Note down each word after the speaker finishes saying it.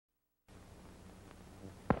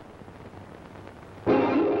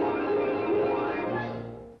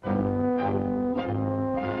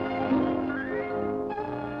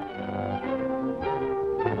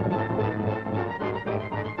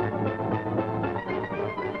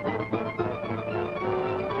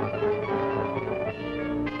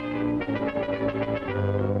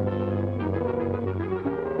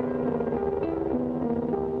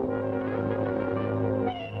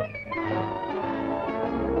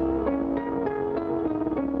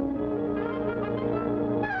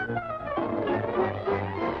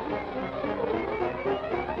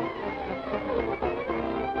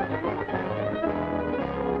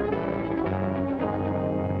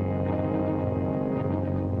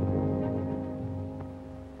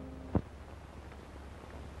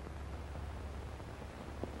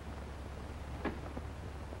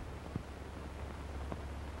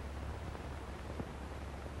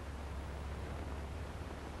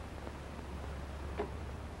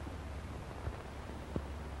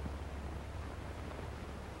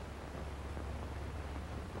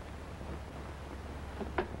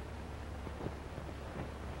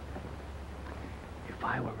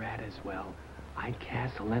were rat as well, I'd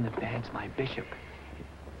castle and advance my bishop.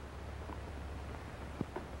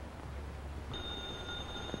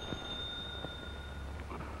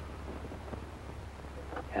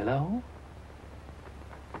 Hello?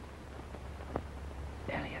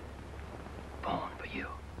 Elliot, phone for you.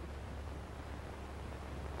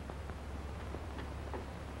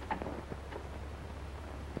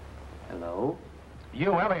 Hello?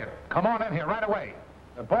 You, Elliot, come on in here right away.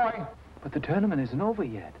 Boy. But the tournament isn't over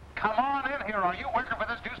yet. Come on in here. Are you working for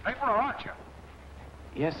this newspaper or aren't you?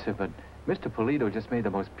 Yes, sir, but Mr. Polito just made the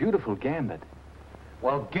most beautiful gambit.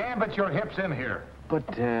 Well, gambit your hips in here. But,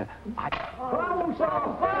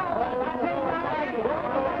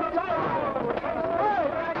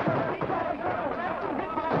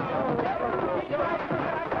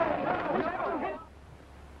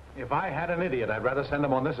 If I had an idiot, I'd rather send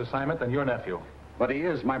him on this assignment than your nephew. But he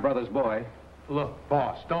is my brother's boy. Look,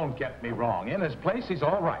 boss, don't get me wrong. In his place, he's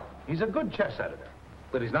all right. He's a good chess editor.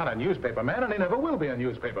 But he's not a newspaper man, and he never will be a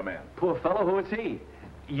newspaper man. poor fellow, who is he?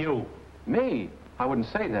 You. Me? I wouldn't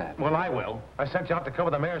say that. Well, I will. I sent you out to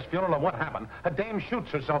cover the mayor's funeral, and what happened? A dame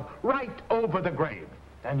shoots herself right over the grave.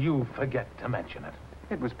 And you forget to mention it.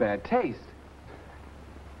 It was bad taste.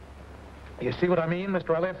 You see what I mean,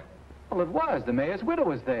 Mr. Elliot? Well, it was. The mayor's widow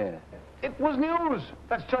was there. It was news.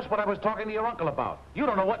 That's just what I was talking to your uncle about. You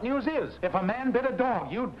don't know what news is. If a man bit a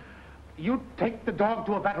dog, you'd take the dog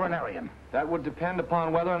to a veterinarian. That would depend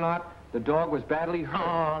upon whether or not the dog was badly hurt.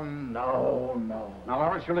 Oh, no. Now,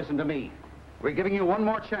 Lawrence, you listen to me. We're giving you one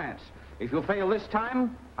more chance. If you fail this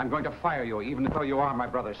time, I'm going to fire you, even though you are my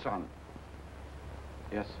brother's son.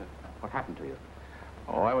 Yes, sir. What happened to you?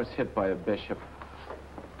 Oh, I was hit by a bishop.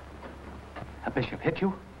 A bishop hit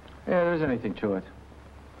you? Yeah, there isn't anything to it.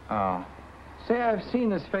 Oh. Say, I've seen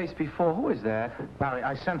this face before. Who is that? Larry,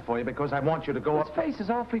 I sent for you because I want you to go This up. face is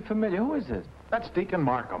awfully familiar. Who is it? That's Deacon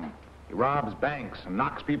Markham. He robs banks and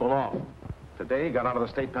knocks people off. Today, he got out of the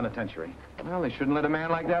state penitentiary. Well, they shouldn't let a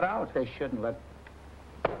man like that out. They shouldn't let...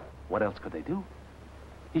 What else could they do?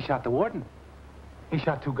 He shot the warden. He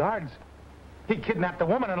shot 2 guards. He kidnapped a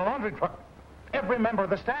woman in a laundry truck. Every member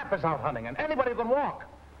of the staff is out hunting, and anybody who can walk.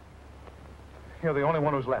 You're the only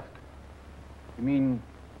one who's left. You mean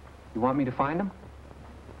you want me to find him?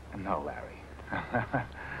 No, Larry.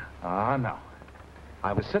 Oh, no.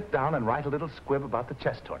 I will sit down and write a little squib about the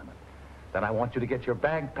chess tournament. Then I want you to get your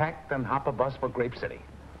bag packed and hop a bus for Grape City.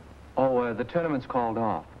 Oh, the tournament's called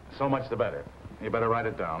off. So much the better. You better write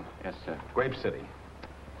it down. Yes, sir. Grape City.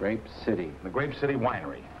 Grape City. The Grape City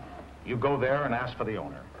winery. You go there and ask for the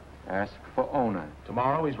owner. Ask for owner.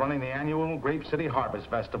 Tomorrow he's running the annual Grape City Harvest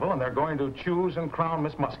Festival, and they're going to choose and crown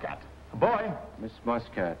Miss Muscat. Boy. Miss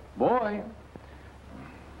Muscat. Boy.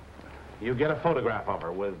 You get a photograph of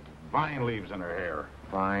her with vine leaves in her hair.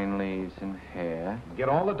 Vine leaves and hair. Get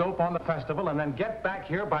all the dope on the festival, and then get back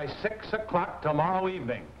here by 6 o'clock tomorrow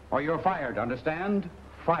evening. Or you're fired, understand?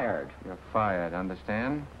 Fired. You're fired,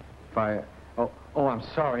 understand? Fired. Oh, I'm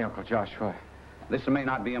sorry, Uncle Joshua. This may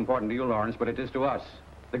not be important to you, Lawrence, but it is to us.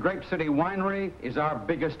 The Grape City winery is our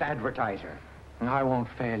biggest advertiser. I won't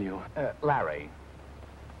fail you. Larry,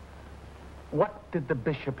 what did the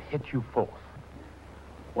bishop hit you for?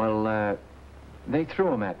 Well, they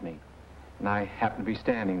threw him at me, and I happened to be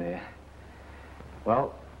standing there.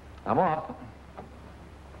 Well, I'm off.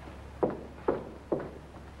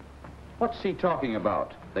 What's he talking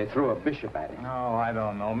about? They threw a bishop at him. Oh, I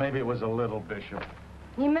don't know. Maybe it was a little bishop.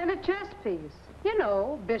 He meant a chess piece. You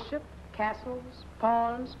know, bishop, castles,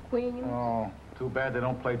 pawns, queens. Oh, too bad they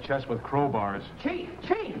don't play chess with crowbars. Chief,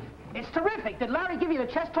 it's terrific. Did Larry give you the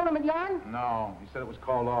chess tournament yarn? No, he said it was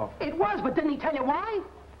called off. It was, but didn't he tell you why?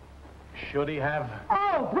 Should he have?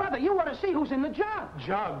 Oh, brother, you ought to see who's in the jug.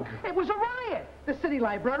 Jug? It was a riot. The city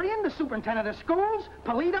librarian, the superintendent of schools,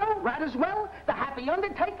 Polito, Ratiswell, the happy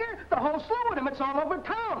undertaker, the whole slew of them. It's all over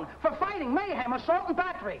town for fighting, mayhem, assault, and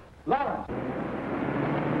battery. Lawrence.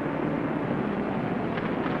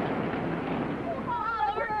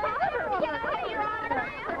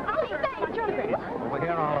 Over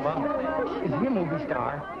here, Oliver. Is he a movie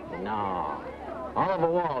star? No. Oliver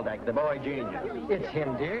Waldeck, the boy genius. It's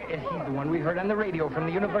him, dear. He's the one we heard on the radio from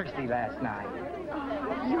the university last night.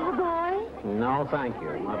 Your boy? No, thank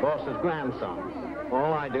you. My boss's grandson.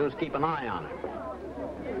 All I do is keep an eye on him.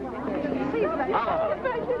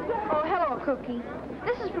 Oh, hello, Cookie.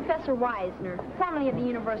 This is Professor Weisner, formerly of the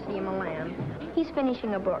University of Milan. He's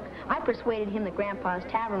finishing a book. I persuaded him that Grandpa's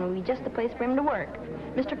Tavern would be just the place for him to work.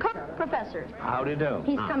 Mr. Cook, Professor. Howdy do.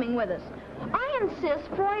 He's coming with us. I insist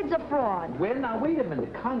Freud's a fraud. Well, now, wait a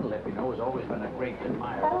minute. Conlip, you know, has always been a great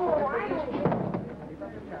admirer. Oh,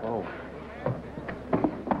 Oh.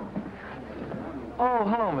 Oh,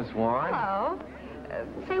 hello, Miss Warren. Hello.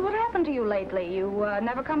 Say, what happened to you lately? You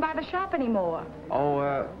never come by the shop anymore. Oh,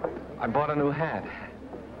 I bought a new hat.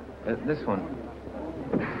 This one.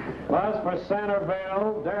 Bus for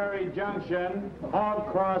Centerville, Dairy Junction,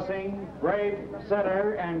 Hog Crossing, Grape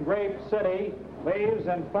Center, and Grape City leaves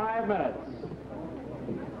in 5 minutes.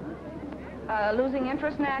 Losing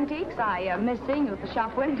interest in antiques? I miss seeing you at the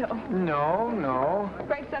shop window. No.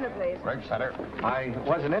 Grape Center, please. Grape Center. I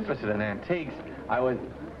wasn't interested in antiques. I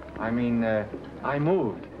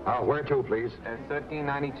moved. Where to, please?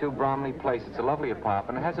 1392 Bromley Place. It's a lovely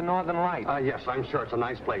apartment. It has a northern light. Yes, I'm sure it's a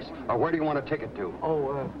nice place. Where do you want a ticket to?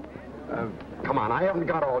 Come on, I haven't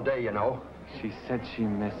got all day, you know. She said she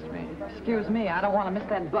missed me. Excuse me, I don't want to miss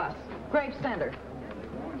that bus. Grape Center.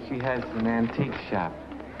 She has an antique shop.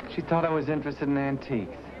 She thought I was interested in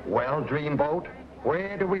antiques. Well, Dreamboat,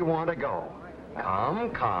 where do we want to go?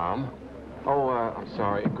 Come. I'm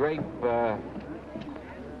sorry. Grape Center?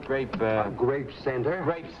 Grape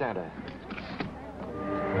Center.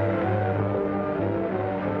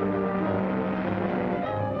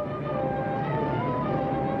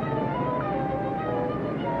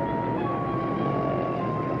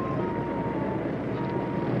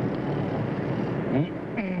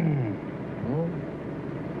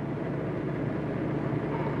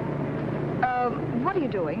 What are you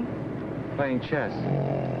doing? Playing chess.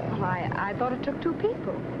 Well, I thought it took 2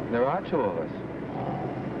 people. There are 2 of us.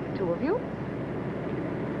 2 of you?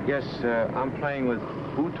 Yes, I'm playing with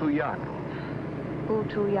Utu Yak.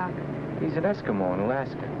 Utu Yak. He's an Eskimo in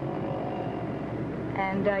Alaska.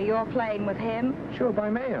 And you're playing with him? Sure, by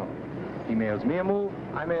mail. He mails me a move,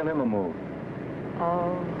 I mail him a move.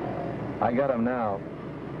 Oh. I got him now.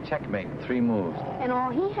 Checkmate, 3 moves. And all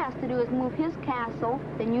he has to do is move his castle,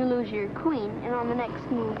 then you lose your queen, and on the next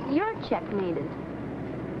move, you're checkmated.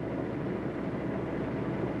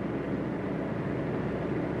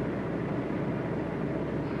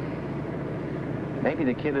 Maybe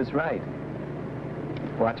the kid is right.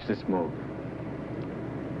 Watch this move.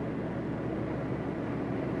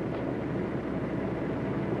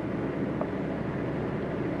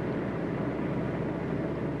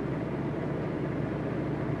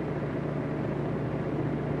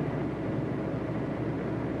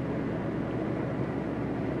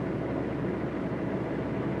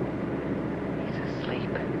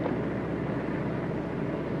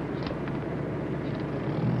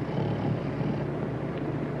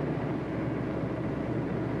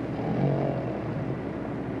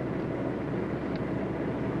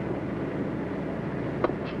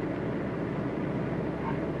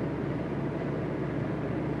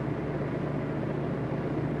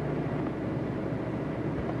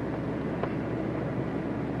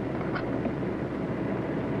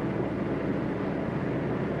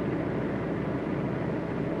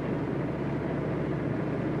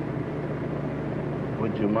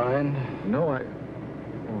 Would you mind? No,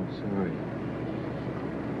 Oh, sorry.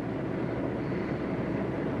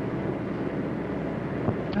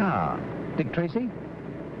 Dick Tracy?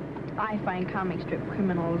 I find comic strip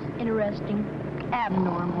criminals interesting.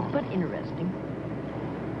 Abnormal, but interesting.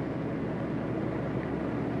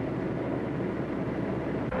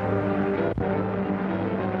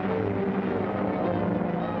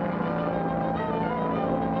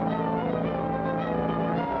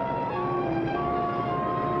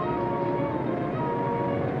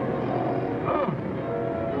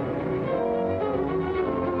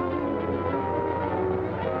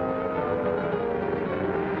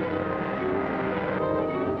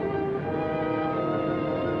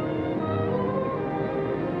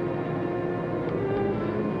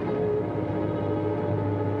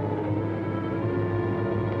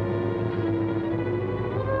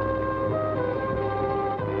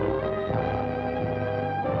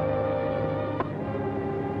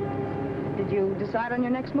 Decide on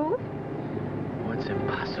your next move? Oh, it's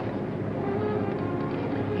impossible.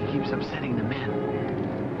 He keeps upsetting the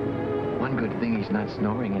men. One good thing, he's not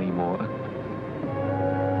snoring anymore.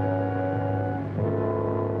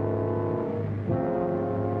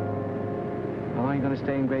 How long are you going to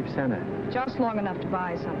stay in Grape Center? Just long enough to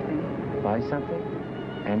buy something. Buy something?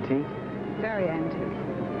 Antique? Very antique.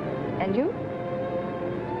 And you?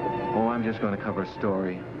 Oh, I'm just going to cover a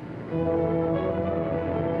story.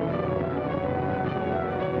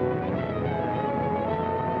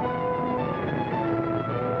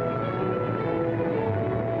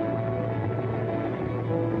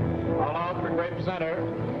 Center.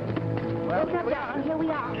 Well, here we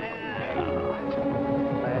are.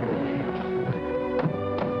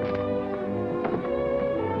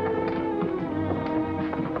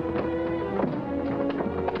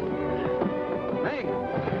 Meg!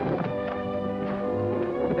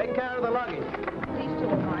 luggage. These two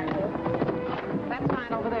are mine, sir. That's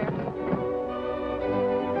mine over there.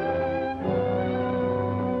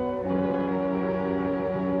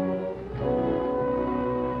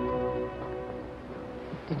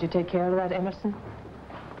 Did you take care of that, Emerson?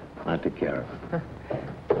 I took care of it.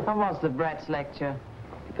 How was the Bratz lecture?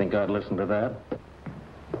 You think I'd listen to that?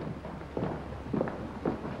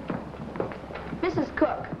 Mrs.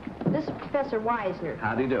 Cook, this is Professor Wisner.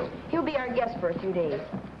 How do you do? He'll be our guest for a few days.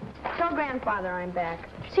 Tell Grandfather I'm back.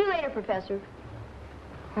 See you later, Professor.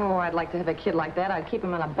 Oh, I'd like to have a kid like that. I'd keep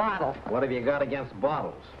him in a bottle. What have you got against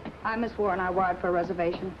bottles? Miss Warren. I wired for a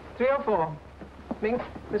reservation. 304. Mink,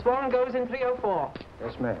 Miss Warren goes in 304.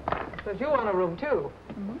 Yes, ma'am. Because you want a room, too.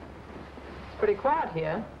 Mm-hmm. It's pretty quiet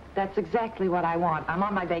here. That's exactly what I want. I'm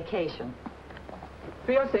on my vacation.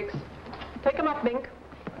 306. Take him up, Mink.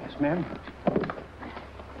 Yes, ma'am.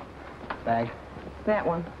 Bag. That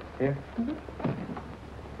one. Here? Mm-hmm.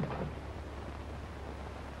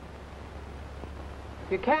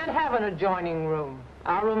 You can't have an adjoining room.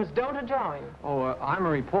 Our rooms don't adjoin. Oh, I'm a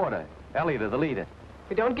reporter. Elliot, the leader.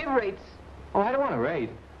 We don't give rates. Oh, I don't want a rate.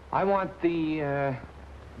 I want the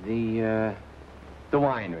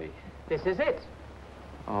winery. This is it.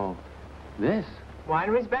 Oh, this?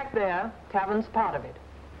 Winery's back there. Tavern's part of it.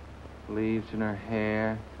 Leaves in her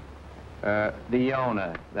hair. The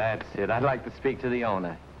owner. That's it. I'd like to speak to the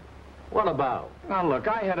owner. What about? Now, look,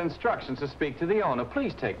 I had instructions to speak to the owner.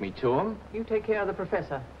 Please take me to him. You take care of the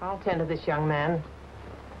professor. I'll tend to this young man.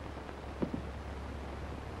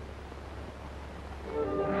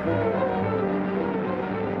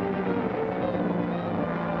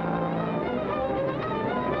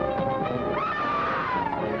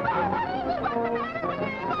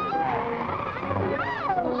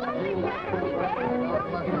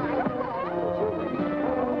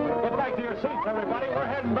 Get back to your seats, everybody. We're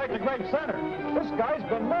heading back to Grape Center. This guy's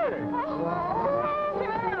been murdered.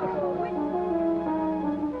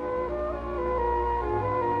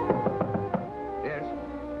 Yes.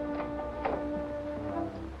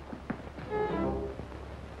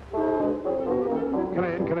 Come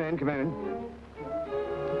in, come in, come in.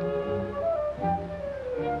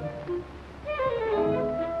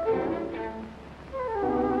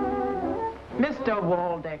 Mr.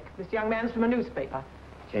 Waldeck, this young man's from a newspaper.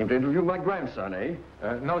 Came to interview my grandson, eh?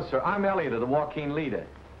 No, sir. I'm Elliot, the walk-in leader.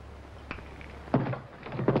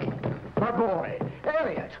 My boy,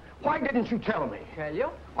 Elliot, why didn't you tell me? Tell you?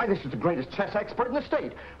 Why, this is the greatest chess expert in the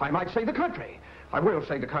state. I might say the country. I will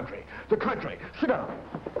say the country. The country. Sit down.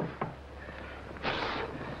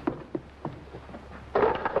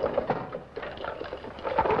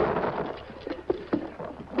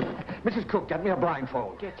 Mrs. Cook, get me a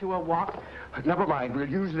blindfold. Get you a what? Never mind, we'll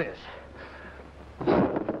use this.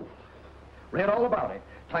 Read all about it.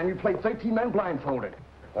 Time you played 13 men blindfolded.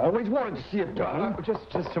 Always wanted to see it done.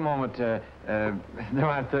 Just a moment. There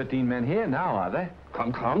aren't 13 men here now, are there?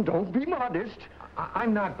 Come, don't be modest.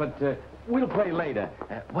 I'm not, but we'll play later.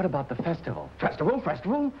 What about the festival? Festival?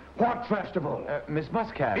 What festival? Miss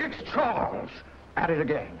Muscat. It's Charles. At it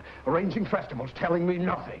again. Arranging festivals, telling me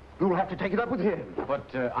nothing. You'll have to take it up with him.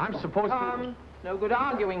 But I'm supposed to... No good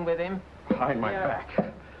arguing with him. Behind my back.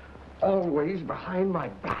 Always behind my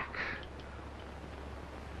back.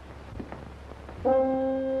 Come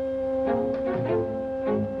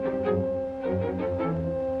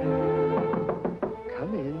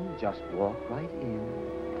in. Just walk right in.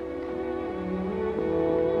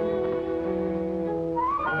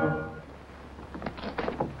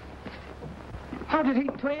 How did he...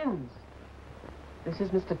 Twins. This is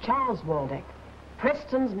Mr. Charles Waldeck.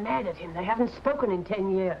 Preston's mad at him. They haven't spoken in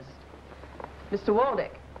 10 years. Mr.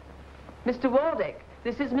 Waldeck. Mr. Waldeck,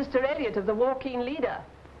 this is Mr. Elliot of the walk-in leader.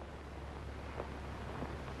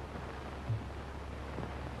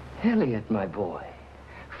 Elliot, my boy.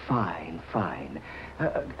 Fine.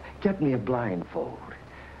 Get me a blindfold.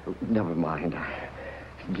 Never mind.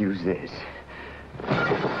 Use this.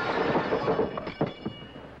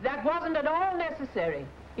 That wasn't at all necessary.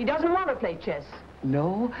 He doesn't want to play chess.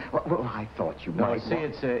 No? Well, I thought you No, might see,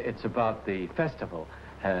 want... it's about the festival.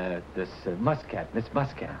 This Muscat, Miss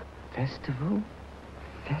Muscat. Festival?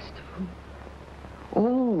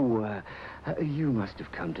 Oh, you must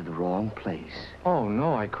have come to the wrong place. Oh,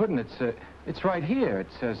 no, I couldn't. It's right here. It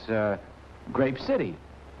says, Grape City.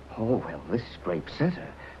 Oh, well, this is Grape Center.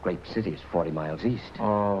 Grape City is 40 miles east.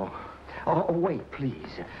 Oh, wait,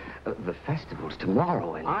 please. The festival's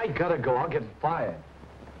tomorrow, and... I gotta go. I'll get fired.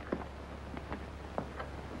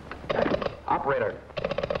 Operator.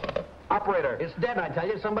 It's dead, I tell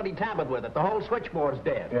you. Somebody tampered with it. The whole switchboard's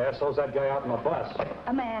dead. Yeah, so's that guy out on the bus.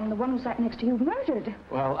 A man, the one who sat next to you, murdered.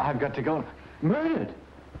 Well, I've got to go. Murdered?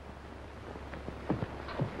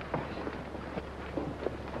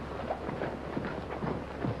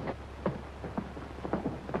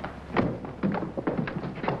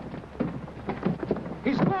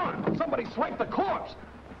 swiped the corpse.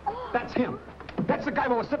 That's him. That's the guy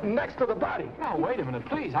who was sitting next to the body. Now, wait a minute,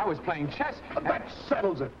 please. I was playing chess. That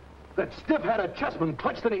settles it. That stiff-headed chessman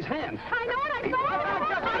clutched in his hand. I know it, I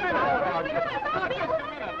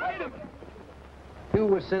saw it! You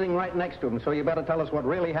were sitting right next to him, so you better tell us what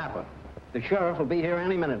really happened. The sheriff will be here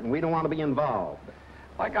any minute, and we don't want to be involved.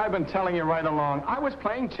 Like I've been telling you right along, I was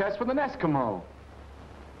playing chess with an Eskimo.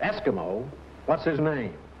 Eskimo? What's his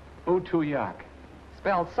name? Utuyak.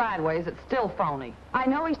 Spelled sideways, it's still phony. I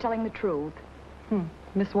know he's telling the truth.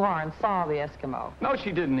 Miss Warren saw the Eskimo. No,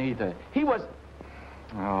 she didn't either. He was...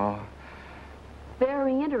 Oh.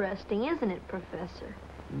 Very interesting, isn't it, Professor?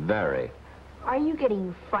 Very. Are you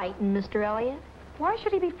getting frightened, Mr. Elliot? Why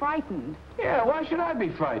should he be frightened? Yeah, why should I be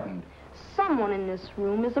frightened? Someone in this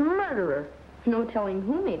room is a murderer. No telling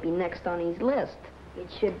who may be next on his list. It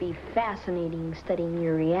should be fascinating studying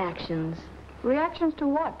your reactions. Reactions to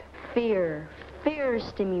what? Fear. Fear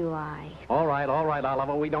stimuli. All right,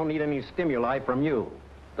 Oliver. We don't need any stimuli from you.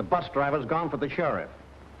 The bus driver's gone for the sheriff.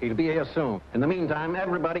 He'll be here soon. In the meantime,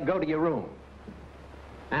 everybody go to your room.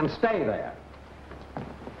 And stay there.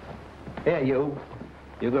 Here, you.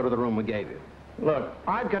 You go to the room we gave you. Look,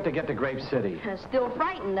 I've got to get to Grape City. Still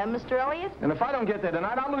frightened, huh, Mr. Elliot? And if I don't get there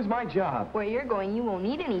tonight, I'll lose my job. Where you're going, you won't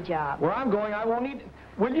need any job. Where I'm going, I won't need...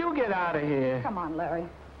 Will you get out of here? Come on, Larry.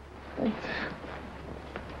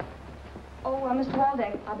 Oh, Mr.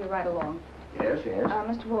 Waldeck, I'll be right along. Yes.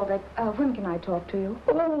 Mr. Waldeck, when can I talk to you?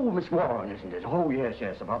 Oh, Miss Warren, isn't it? Oh,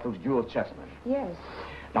 yes, about those dual chessmen. Yes.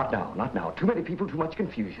 Not now. Too many people, too much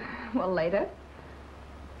confusion. Well, later.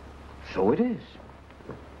 So it is.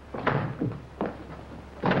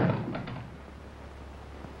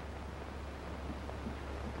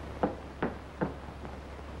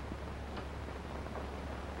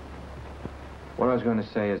 What I was going to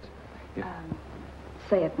say is...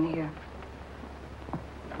 Say it in here.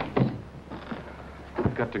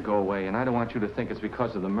 I've got to go away, and I don't want you to think it's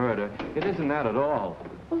because of the murder. It isn't that at all.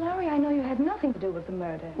 Well, Larry, I know you had nothing to do with the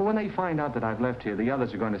murder. Well, when they find out that I've left here, the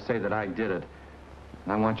others are going to say that I did it.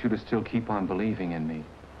 And I want you to still keep on believing in me.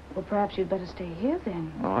 Well, perhaps you'd better stay here,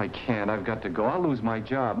 then. Oh, I can't. I've got to go. I'll lose my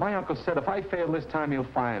job. My uncle said if I fail this time, he'll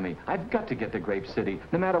fire me. I've got to get to Grape City,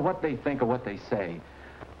 no matter what they think or what they say.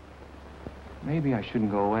 Maybe I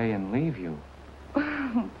shouldn't go away and leave you.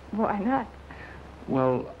 Why not?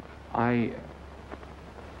 Well,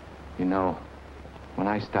 You know, when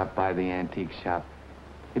I stopped by the antique shop,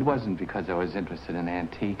 it wasn't because I was interested in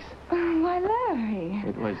antiques. Why, Larry?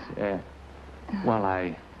 It was, well,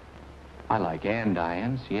 I like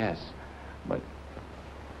andirons, yes, but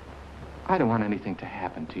I don't want anything to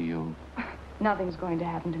happen to you. Nothing's going to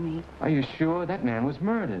happen to me. Are you sure? That man was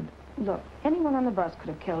murdered. Look, anyone on the bus could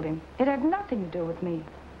have killed him. It had nothing to do with me.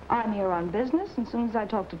 I'm here on business, and as soon as I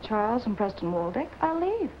talk to Charles and Preston Waldeck, I'll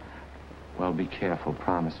leave. Well, be careful,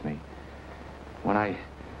 promise me. When I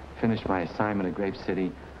finish my assignment at Grape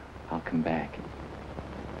City, I'll come back.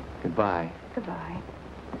 Goodbye. Goodbye.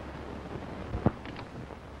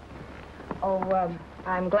 Oh,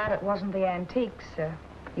 I'm glad it wasn't the antiques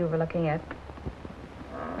you were looking at.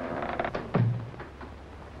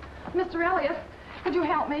 Mr. Elliot, could you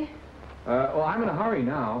help me? Well, I'm in a hurry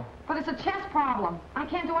now. But it's a chess problem. I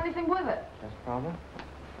can't do anything with it. Chess problem?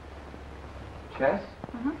 Chess?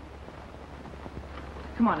 Uh-huh.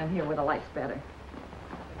 Come on in here where the light's better.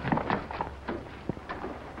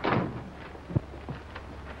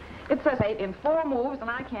 It says 8 in 4 moves, and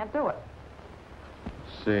I can't do it.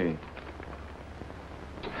 See.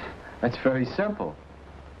 That's very simple.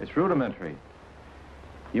 It's rudimentary.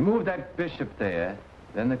 You move that bishop there,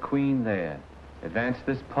 then the queen there. Advance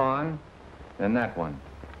this pawn, then that one.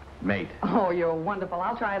 Mate. Oh, you're wonderful.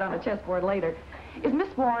 I'll try it on a chessboard later. Is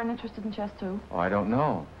Miss Warren interested in chess, too? Oh, I don't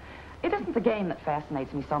know. It isn't the game that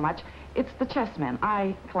fascinates me so much. It's the chessmen.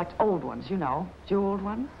 I collect old ones, you know, jeweled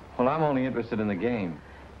ones. Well, I'm only interested in the game.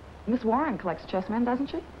 Miss Warren collects chessmen, doesn't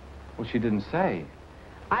she? Well, she didn't say.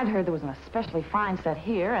 I'd heard there was an especially fine set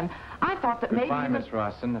here, and I thought that maybe... Goodbye, Miss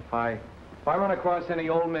Rawson. If I run across any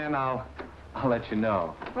old men, I'll let you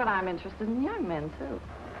know. But I'm interested in young men, too.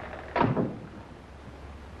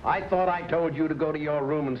 I thought I told you to go to your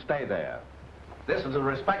room and stay there. This is a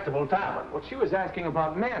respectable tavern. Well, she was asking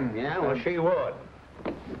about men. Yeah, well, she would.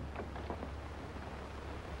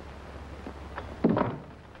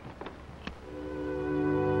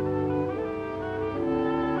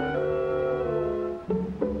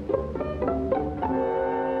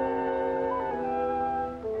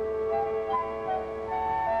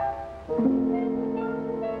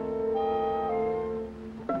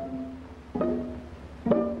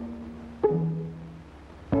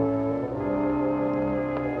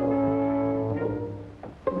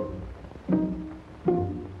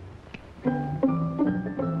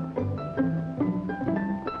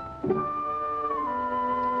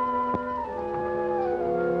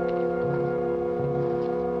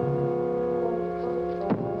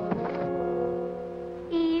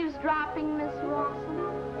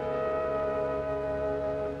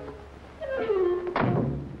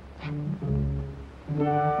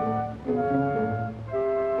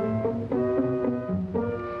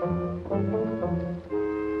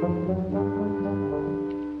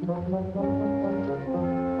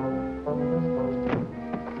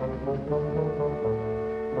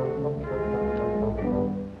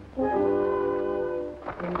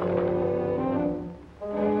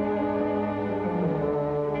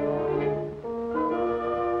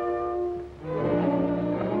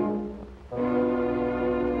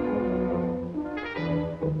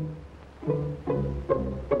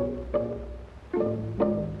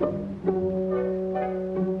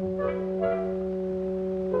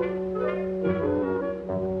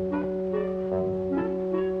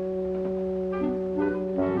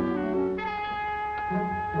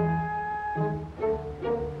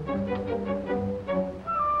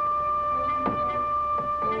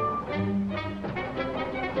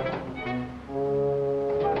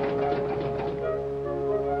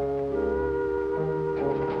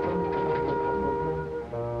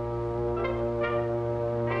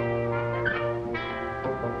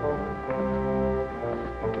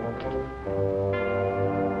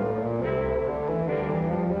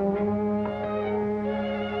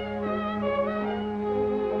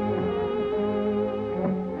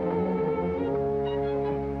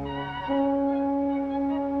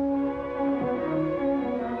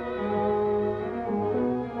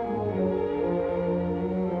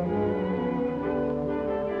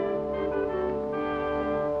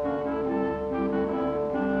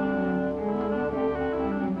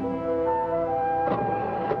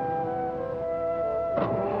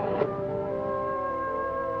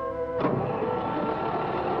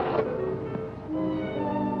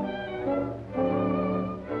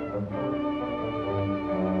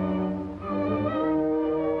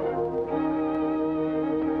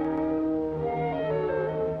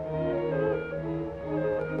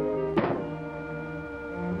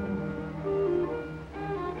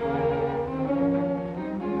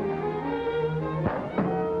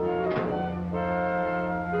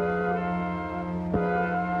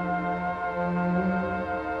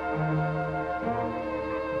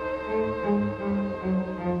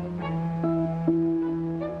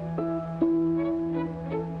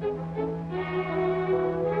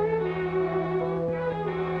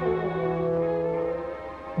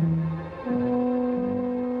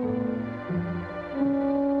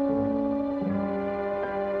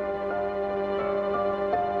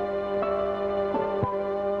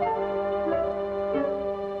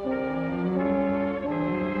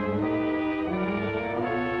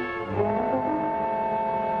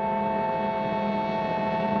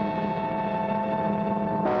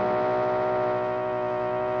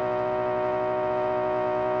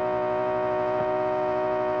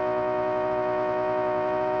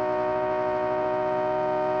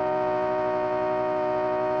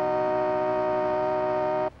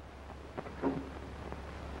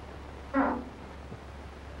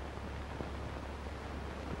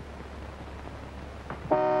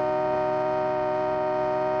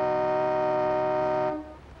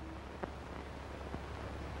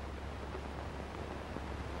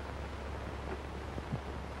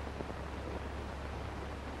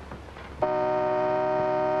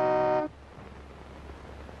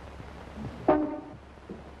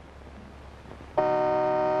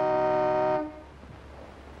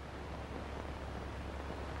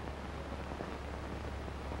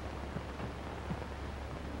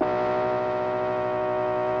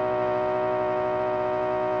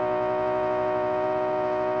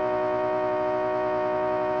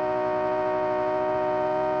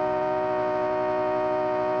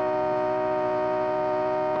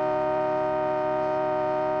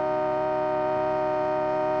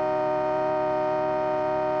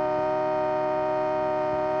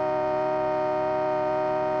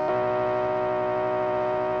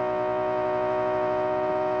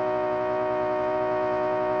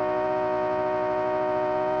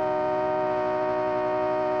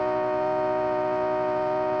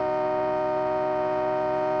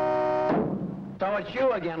 So it's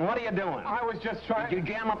you again. What are you doing? I was just trying... Did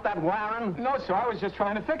you jam up that wiring? No, sir. I was just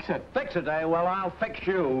trying to fix it. Fix it, eh? Well, I'll fix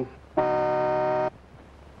you.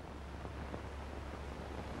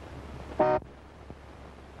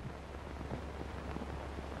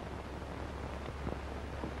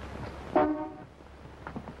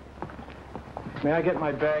 May I get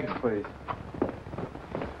my bags, please?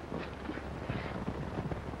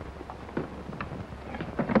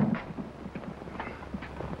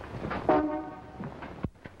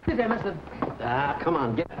 Sit there, mister. Come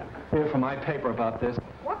on, get Here for my paper about this.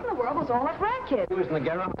 What in the world was all that racket? Who's in the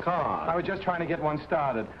garage car? I was just trying to get one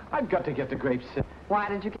started. I've got to get to Grape City. Why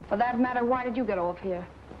did you... For that matter, why did you get off here?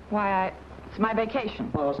 Why, it's my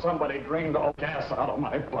vacation. Oh, somebody drained all gas out of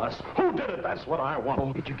my bus. Who did it? That's what I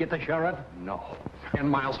want. Did you get the sheriff? No. 10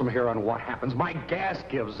 miles from here, and what happens? My gas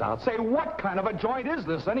gives out. Say, what kind of a joint is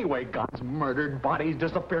this anyway? Guns murdered, bodies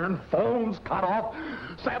disappearing, phones cut off,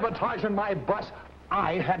 sabotaging my bus.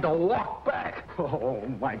 I had to walk back. Oh,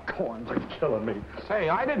 my corns are killing me. Say,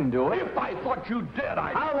 I didn't do it. If I thought you did,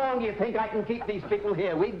 How long do you think I can keep these people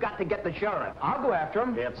here? We've got to get the sheriff. I'll go after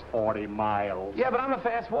him. It's 40 miles. Yeah, but I'm a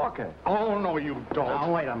fast walker. Oh, no, you don't.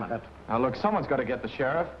 Now, wait a minute. Now, look, someone's got to get the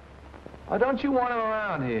sheriff. Or don't you want him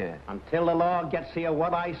around here? Until the law gets here,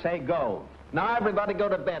 what I say goes. Now, everybody go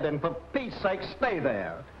to bed, and for Pete's sake, stay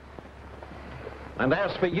there. And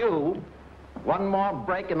as for you, one more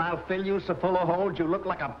break and I'll fill you so full of holes you look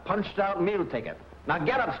like a punched-out meal ticket. Now,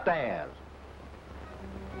 get upstairs.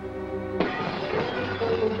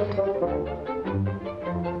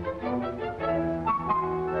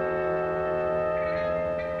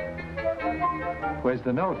 Where's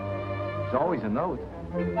the note? There's always a note.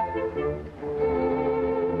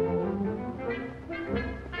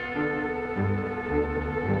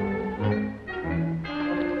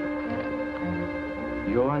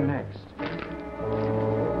 You're next.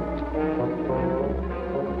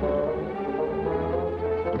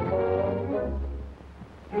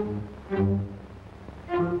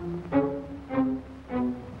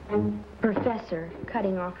 Professor,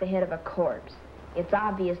 cutting off the head of a corpse. It's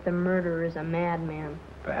obvious the murderer is a madman.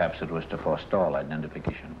 Perhaps it was to forestall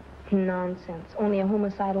identification. Nonsense. Only a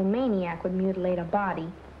homicidal maniac would mutilate a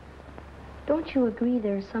body. Don't you agree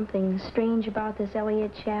there's something strange about this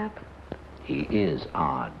Elliot chap? He is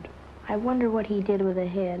odd. I wonder what he did with the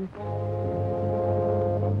head.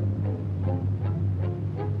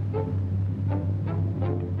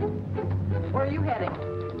 Where are you heading?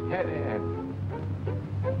 Head.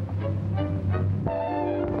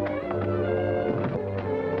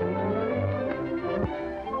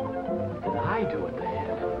 Did I do it, the head?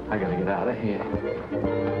 I gotta get out of here.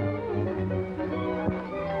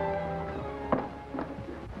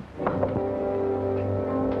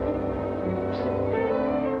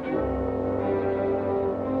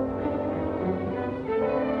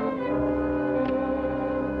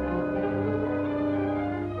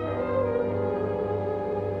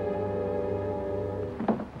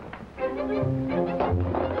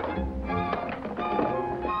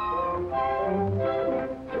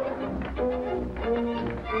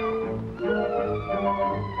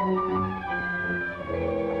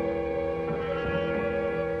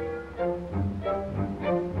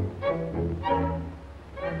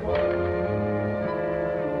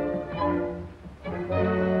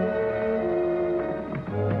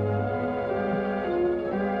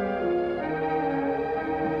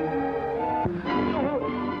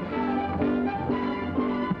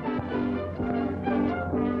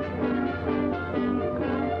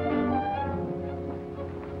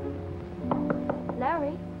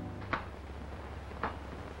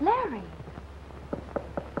 Larry!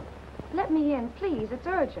 Let me in, please. It's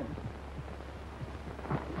urgent.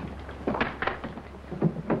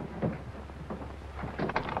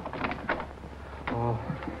 Oh.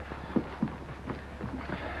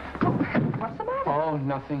 What's the matter? Oh,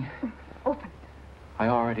 nothing. Open it. I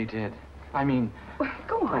already did. I mean...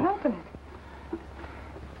 Go on, open it.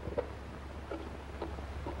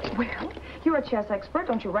 Well, you're a chess expert.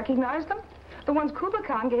 Don't you recognize them? The ones Kublai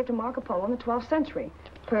Khan gave to Marco Polo in the 12th century.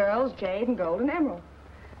 Pearls, jade, and gold, and emerald.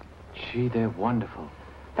 Gee, they're wonderful.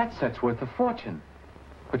 That set's worth a fortune.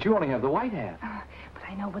 But you only have the white half. But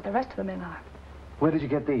I know what the rest of the men are. Where did you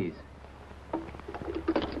get these?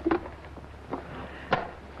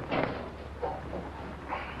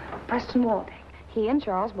 Preston Waldeck. He and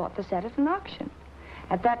Charles bought the set at an auction.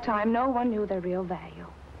 At that time, no one knew their real value.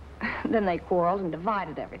 Then they quarreled and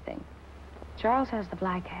divided everything. Charles has the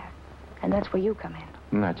black half, and that's where you come in.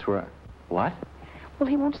 And that's where... What? Well,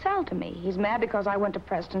 he won't sell to me. He's mad because I went to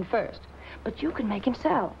Preston first. But you can make him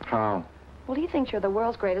sell. How? Well, he thinks you're the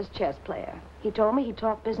world's greatest chess player. He told me he'd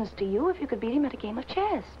talk business to you if you could beat him at a game of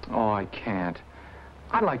chess. Oh, I can't.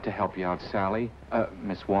 I'd like to help you out, Sally.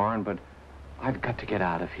 Miss Warren, but I've got to get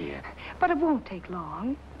out of here. But it won't take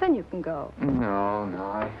long. Then you can go.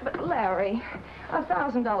 No. But, Larry,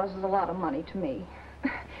 $1,000 is a lot of money to me.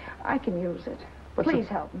 I can use it. But Please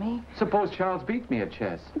help me. Suppose Charles beat me at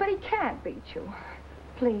chess. But he can't beat you.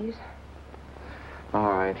 Please.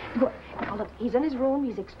 All right. Good. Now, look, he's in his room.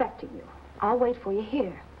 He's expecting you. I'll wait for you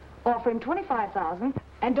here. Offer him $25,000,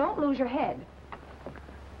 and don't lose your head.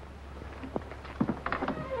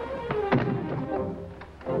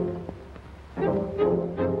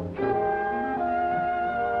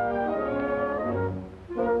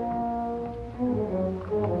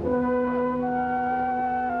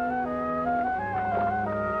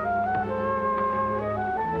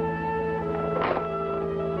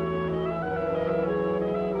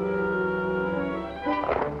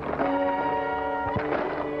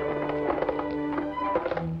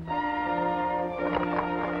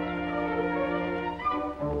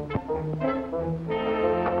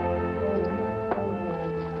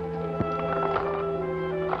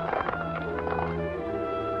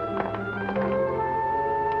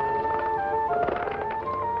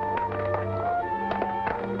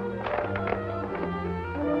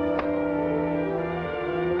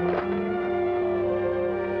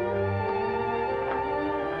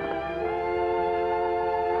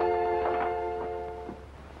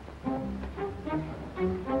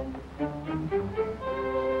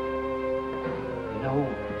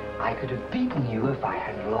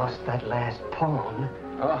 That last pawn.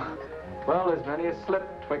 Oh, well, there's many a slip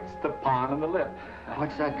twixt the pawn and the lip.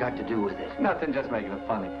 What's that got to do with it? Nothing, just making it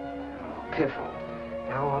funny. Oh, piffle.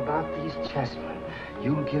 Now, about these chessmen,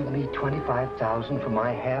 you'll give me $25,000 for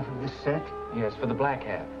my half of the set? Yes, for the black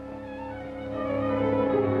half.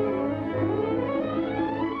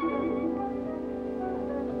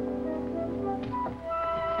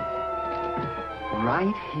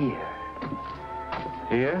 Right here.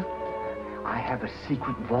 Here? I have a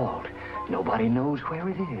secret vault. Nobody knows where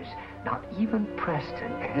it is. Not even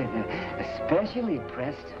Preston. Especially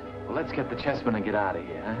Preston. Well, let's get the chessmen and get out of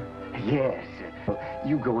here, huh? Yes.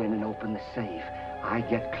 You go in and open the safe. I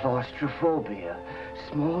get claustrophobia.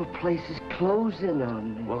 Small places close in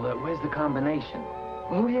on me. Well, where's the combination?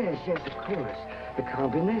 Oh, yes, of course. The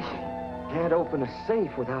combination. Can't open a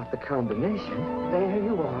safe without the combination. There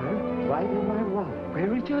you are, right in my wallet,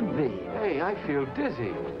 where it should be. Hey, I feel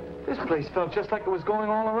dizzy. This place felt just like it was going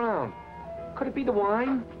all around. Could it be the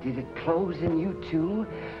wine? Did it close in you, too?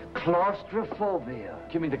 Claustrophobia.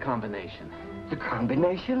 Give me the combination. The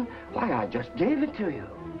combination? Why, I just gave it to you.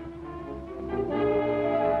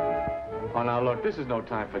 Oh, now, look, this is no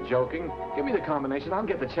time for joking. Give me the combination. I'll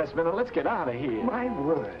get the chessmen and let's get out of here. My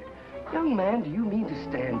word. Young man, do you mean to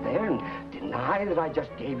stand there and deny that I just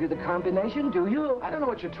gave you the combination, do you? I don't know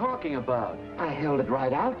what you're talking about. I held it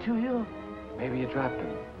right out to you. Maybe you dropped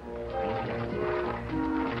him.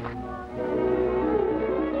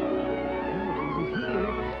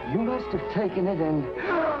 You must have taken it and...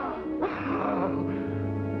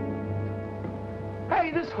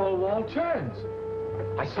 Hey, this whole wall turns.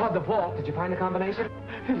 I saw the vault. Did you find the combination?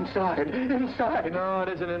 Inside. No, it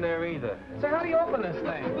isn't in there either. So how do you open this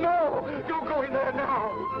thing? No! Don't go in there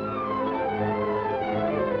now!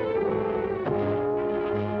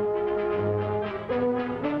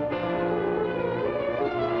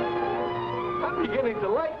 I'm beginning to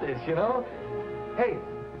like this, you know. Hey,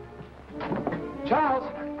 Charles!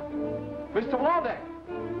 Mr. Waldeck!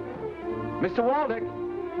 Mr. Waldeck!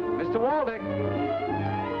 Mr. Waldeck!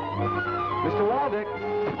 Mr. Waldeck!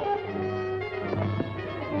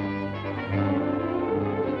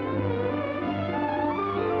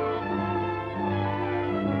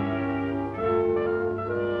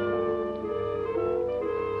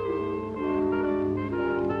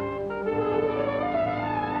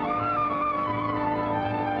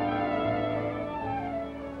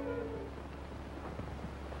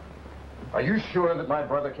 Are you sure that my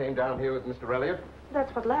brother came down here with Mr. Elliot?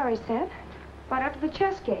 That's what Larry said. Right after the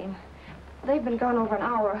chess game. They've been gone over an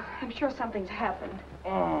hour. I'm sure something's happened.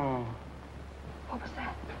 Oh. What was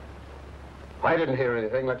that? I didn't hear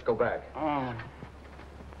anything. Let's go back. Oh,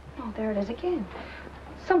 there it is again.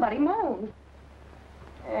 Somebody moaned.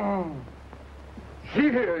 See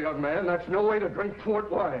here, young man. That's no way to drink port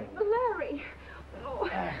wine. Larry. Oh,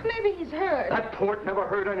 maybe he's hurt. That port never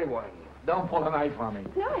hurt anyone. Don't pull a knife on me.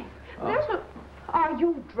 Knife? There's no... Are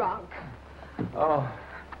you drunk? Oh,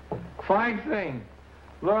 fine thing.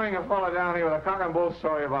 Luring a fellow down here with a cock and bull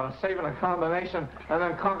story about saving a combination and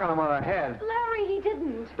then conking him on the head. Larry, he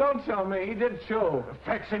didn't. Don't tell me. He did too.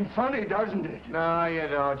 Affects him funny, doesn't it? No, you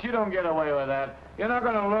don't. You don't get away with that. You're not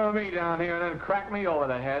going to lure me down here and then crack me over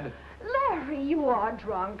the head. Larry, you are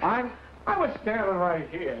drunk. I was standing right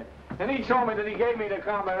here. And he told me that he gave me the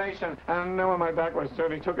combination. And then when my back was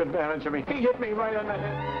turned, he took advantage of me. He hit me right on the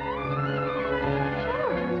head.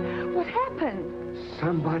 Charles, what happened?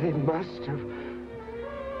 Somebody must have...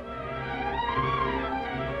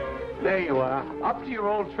 There you are. Up to your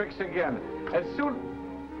old tricks again. As soon...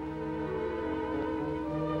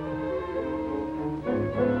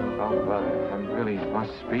 Oh, brother, I really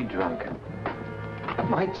must be drunk.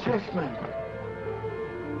 My chessmen.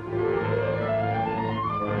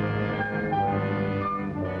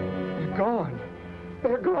 They're gone.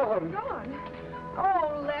 They're gone. Gone?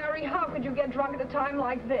 Oh, Larry, how could you get drunk at a time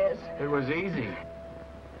like this? It was easy.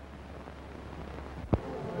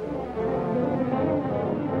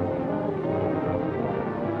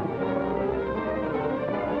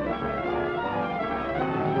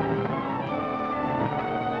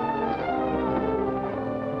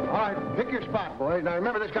 Pick your spot, boys. Now,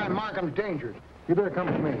 remember, this guy Markham's dangerous. You better come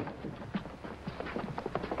with me.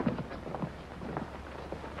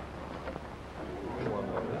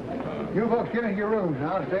 You folks get into your rooms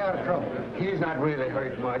now and stay out of trouble. He's not really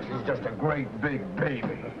hurt much. He's just a great big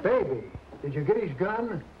baby. Baby, did you get his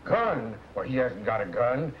gun? Gun? Well, he hasn't got a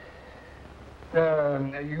gun.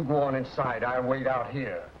 You go on inside. I'll wait out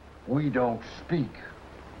here. We don't speak.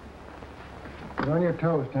 Get on your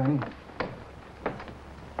toes, Tony.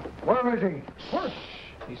 Where is he? Shh.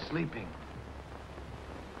 He's sleeping.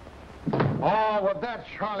 Oh, well, that's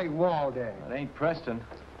Charlie Waldeck. It ain't Preston.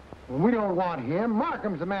 Well, we don't want him.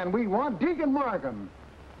 Markham's the man we want. Deacon Markham.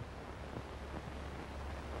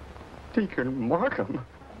 Deacon Markham?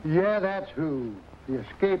 Yeah, that's who. The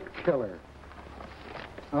escaped killer.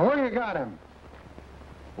 Now, where you got him?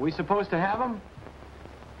 Are we supposed to have him?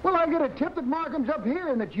 Well, I get a tip that Markham's up here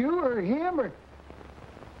and that you or him or...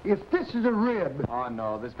 If this is a rib... Oh,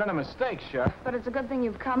 no. There's been a mistake, Sheriff. But it's a good thing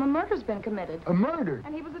you've come. A murder's been committed. A murder?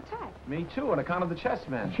 And he was attacked. Me, too, on account of the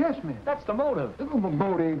chessmen. Chessmen? That's the motive.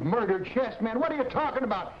 Motive, murder, chessmen. What are you talking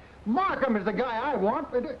about? Markham is the guy I want.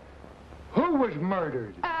 Who was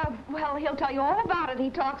murdered? Well, he'll tell you all about it. He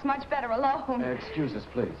talks much better alone. Excuse us,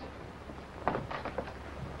 please.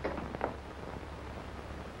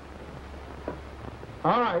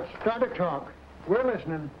 All right, start to talk. We're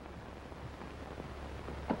listening.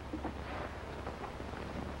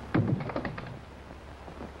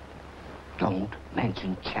 Don't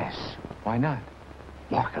mention chess. Why not?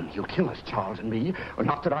 Markham, he'll kill us, Charles and me. Or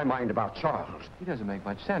not that I mind about Charles. He doesn't make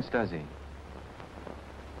much sense, does he?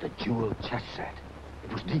 The jeweled chess set.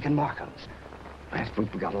 It was Deacon Markham's. Last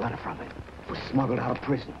week we got a letter from him. It was smuggled out of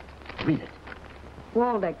prison. Read it.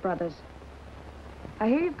 Waldeck brothers. I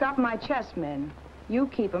hear you've got my chessmen. You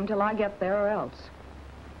keep them till I get there or else.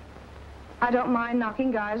 I don't mind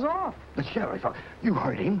knocking guys off. The sheriff, you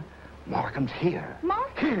heard him. Markham's here.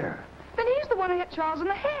 Markham? Here. Then he's the one who hit Charles in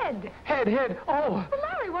the head. Head. Oh. Well,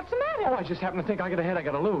 Larry, what's the matter? Oh, I just happen to think I got a head I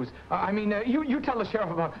got to lose. You tell the sheriff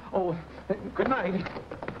about... Oh, good night.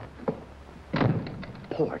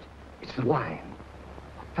 Port. It's the wine.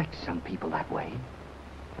 Affects some people that way.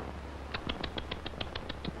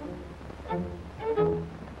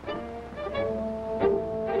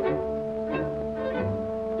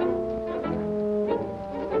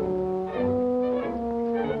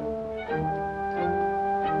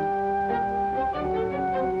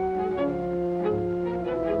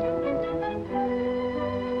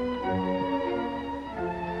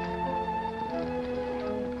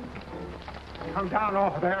 Come down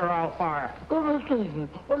off of there or I'll fire.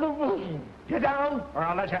 Get down or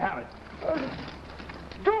I'll let you have it.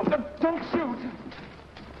 Don't shoot.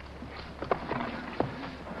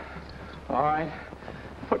 All right.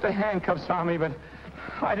 Put the handcuffs on me, but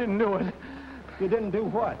I didn't do it. You didn't do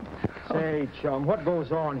what? Say, chum, what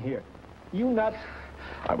goes on here? You nuts?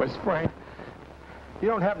 I was sprained. You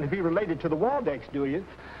don't happen to be related to the Waldecks, do you?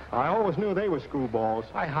 I always knew they were screwballs.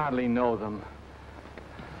 I hardly know them.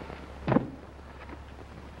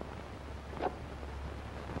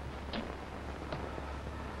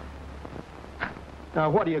 Now,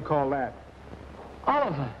 what do you call that?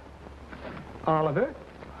 Oliver. Oliver?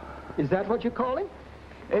 Is that what you call him?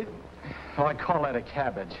 Oh, I call that a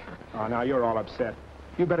cabbage. Oh, now you're all upset.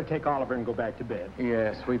 You better take Oliver and go back to bed.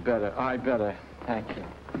 Yes, we better. I better. Thank you.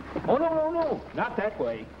 Oh, no. Not that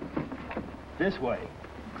way. This way.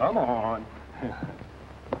 Come on.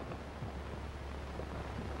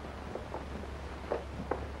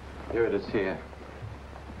 Here it is here.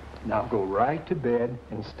 Now go right to bed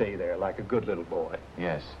and stay there like a good little boy.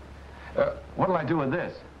 Yes. What'll I do with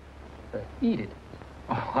this? Eat it.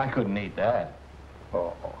 Oh, I couldn't eat that.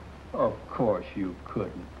 Oh, of course you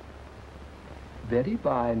couldn't. Betty,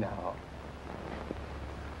 bye now.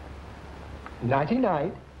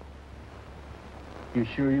 Nighty-night. You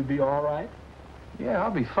sure you'll be all right? Yeah,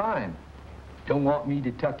 I'll be fine. Don't want me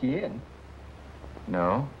to tuck you in?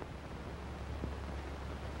 No.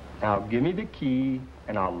 Now give me the key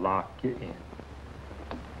and I'll lock you in.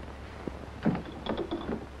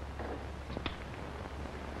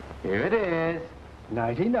 Here it is.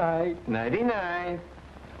 Nighty-night. Nighty-night.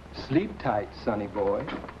 Sleep tight, sonny boy.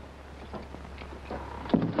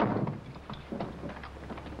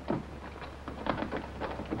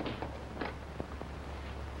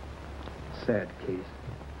 Sad case.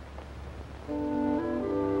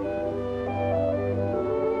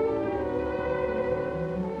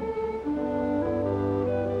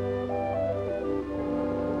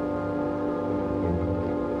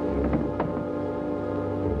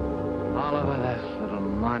 Oliver, that little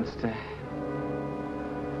monster.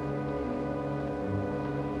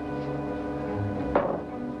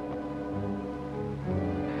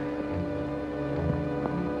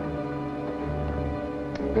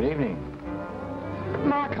 Good evening.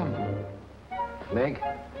 Markham. Meg,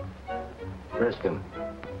 frisk him.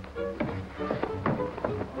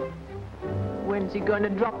 When's he going to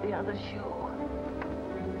drop the other shoe?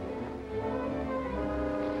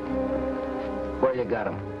 Where you got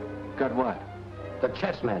him? Got what? The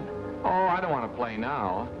chessmen. Oh, I don't want to play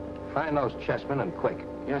now. Find those chessmen and quick.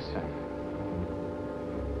 Yes, sir.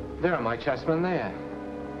 There are my chessmen there.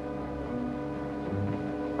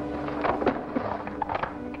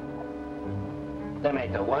 Them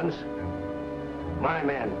ain't the ones. My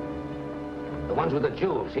men. The ones with the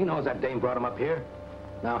jewels. He knows that dame brought him up here.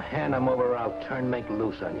 Now hand them over or I'll make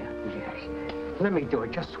loose on you. Yes. Let me do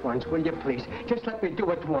it just once, will you, please? Just let me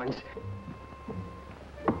do it once.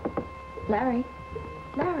 Larry.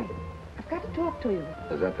 Larry, I've got to talk to you.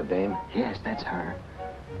 Is that the dame? Yes, that's her.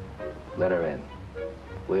 Let her in.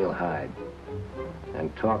 We'll hide.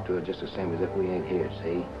 And talk to her just the same as if we ain't here,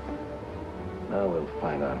 see? Now we'll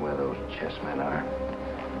find out where those chessmen are.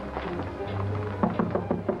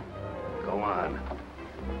 Go on.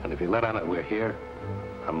 And if you let on that we're here,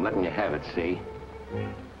 I'm letting you have it, see?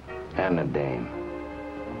 And the dame.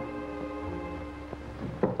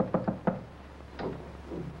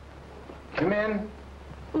 Come in.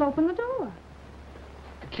 Well, open the door.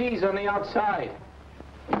 The key's on the outside.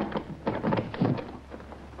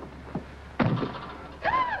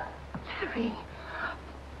 Larry.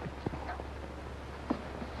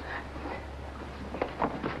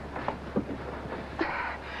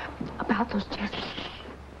 About those chests.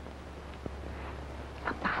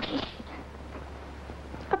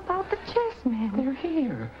 About the chessmen. They're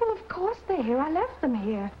here. Well, of course they're here. I left them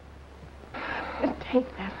here. Take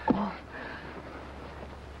that off.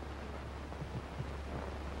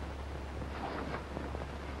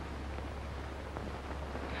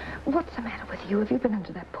 What's the matter with you? Have you been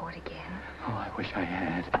under that port again? Oh, I wish I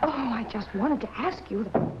had. Oh, I just wanted to ask you.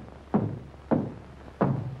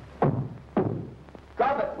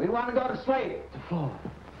 Drop it. We want to go to sleep. The floor.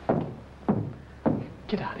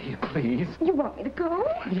 Get out of here, please. You want me to go?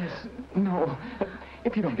 Yes. No.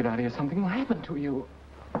 If you don't get out of here, something will happen to you.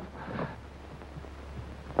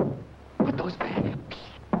 Put those back.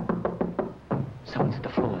 Someone's at the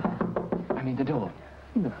floor. I mean, the door.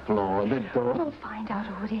 The floor, the door. We'll find out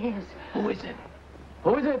who it is. Who is it?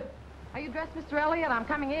 Who is it? Are you dressed, Mr. Elliot? I'm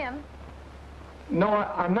coming in. No,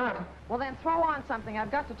 I'm not. Well, then throw on something.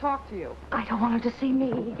 I've got to talk to you. I don't want her to see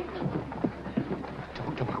me.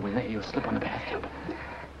 Don't go in there. You'll slip on the bathtub.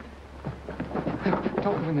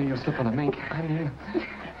 Don't go in there. You'll slip on the mink. I mean...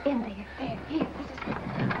 In there. There. Here. This is...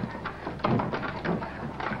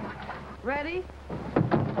 Ready?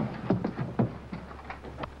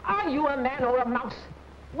 Are you a man or a mouse?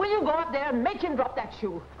 Will you go up there and make him drop that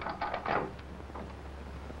shoe?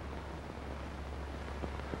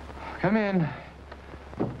 Come in.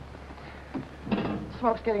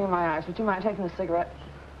 Smoke's getting in my eyes. Would you mind taking a cigarette?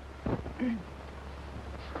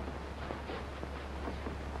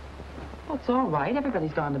 Oh, it's all right.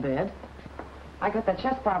 Everybody's gone to bed. I got that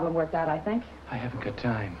chest problem worked out, I think. I haven't got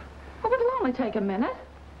time. Oh, but it'll only take a minute.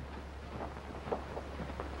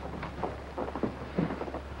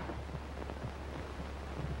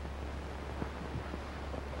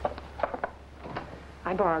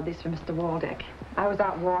 I borrowed these from Mr. Waldeck. I was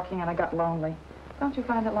out walking and I got lonely. Don't you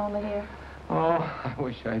find it lonely here? Oh, I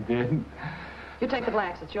wish I did. You take the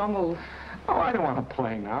blacks. It's your move. Oh, I don't want to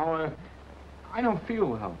play now. I don't feel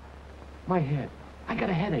well. My head. I got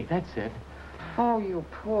a headache, that's it. Oh, you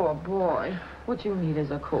poor boy. What you need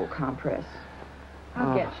is a cold compress.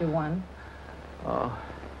 I'll get you one. Oh.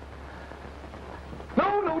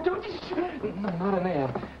 No, don't you... No, not in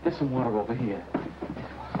there. There's some water over here.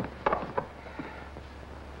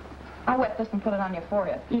 I'll wet this and put it on your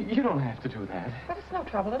forehead. You don't have to do that. But it's no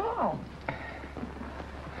trouble at all.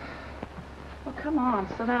 Well, come on,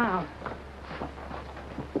 sit down.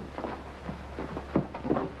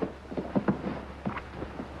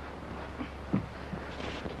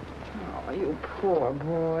 Oh, you poor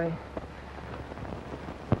boy.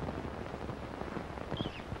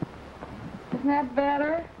 Isn't that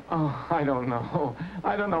better? Oh, I don't know.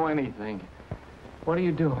 I don't know anything. What are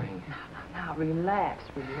you doing? Now, relax.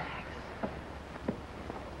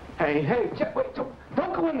 Hey, wait,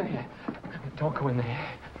 don't go in there. Don't go in there.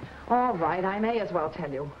 All right, I may as well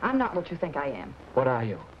tell you. I'm not what you think I am. What are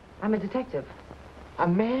you? I'm a detective. A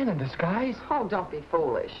man in disguise? Oh, don't be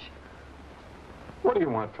foolish. What do you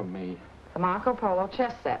want from me? The Marco Polo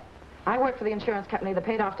chess set. I worked for the insurance company that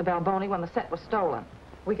paid off to Balboni when the set was stolen.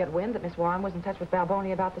 We got wind that Miss Warren was in touch with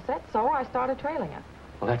Balboni about the set, so I started trailing her.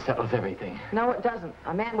 Well, that settles everything. No, it doesn't.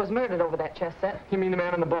 A man was murdered over that chess set. You mean the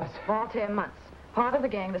man on the bus? For 10 months. Part of the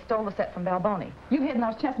gang that stole the set from Balboni. You've hidden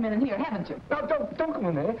those chessmen in here, haven't you? No, don't go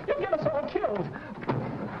in there. You'll get us all killed.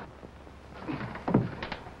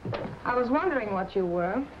 I was wondering what you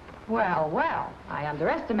were. Well, I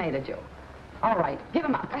underestimated you. All right, give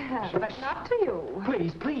him up. But not to you.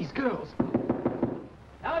 Please, girls.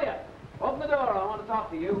 Elliot, open the door. I want to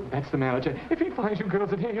talk to you. That's the manager. If he finds you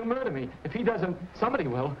girls in here, he'll murder me. If he doesn't, somebody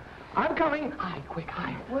will. I'm coming. Hide, quick,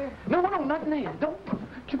 hide. Where? No, not in there. Don't.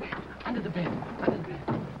 Under the bed.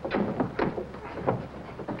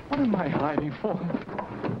 What am I hiding for?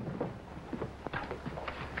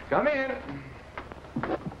 Come in.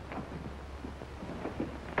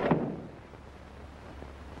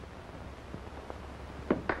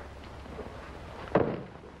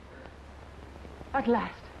 At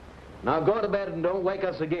last. Now go to bed and don't wake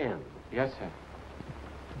us again. Yes, sir.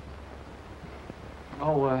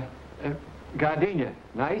 Oh, gardenia.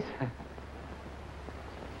 Nice?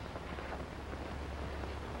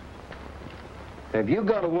 Have you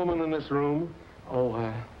got a woman in this room?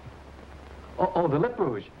 Oh, the lip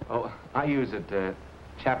rouge. Oh, I use it,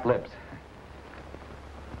 chapped lips.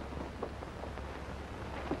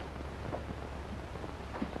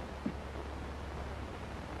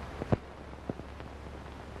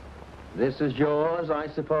 This is yours, I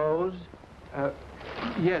suppose?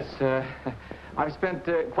 Yes, I've spent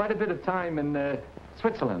quite a bit of time in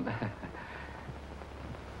Switzerland.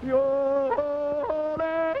 A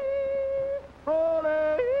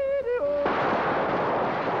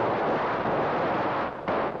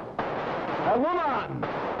woman!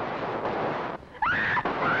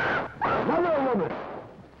 Another woman!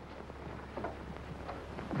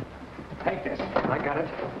 Take this. I got it.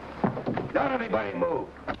 Don't anybody move.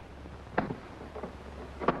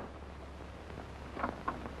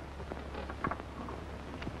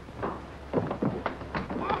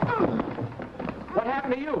 What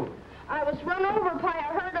happened to you? I was run over by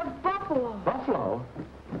a herd of buffalo. Buffalo?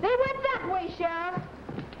 They went that way, Sheriff.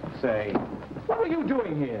 Say, what are you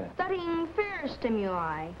doing here? Studying fear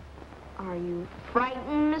stimuli. Are you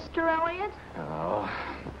frightened, Mr. Elliot? Oh.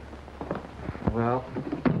 Well,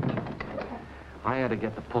 I had to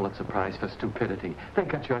get the Pulitzer Prize for stupidity. They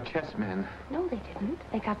got your chessmen. No, they didn't.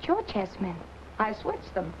 They got your chessmen. I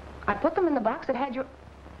switched them. I put them in the box that had your...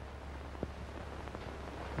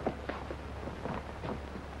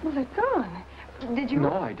 Well, they're gone. Did you...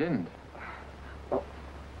 No, I didn't.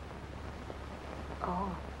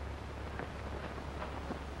 Oh.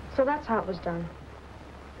 So that's how it was done.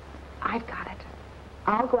 I've got it.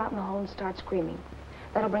 I'll go out in the hall and start screaming.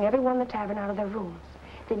 That'll bring everyone in the tavern out of their rooms.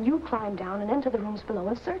 Then you climb down and into the rooms below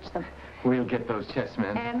and search them. We'll get those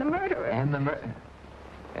chessmen. And the murderer. And the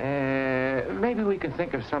maybe we can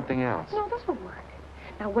think of something else. No, this will work.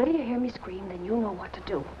 Now, wait till you hear me scream, then you know what to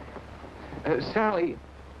do. Sally.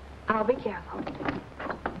 I'll be careful.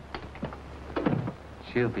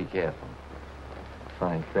 She'll be careful.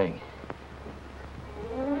 Fine thing.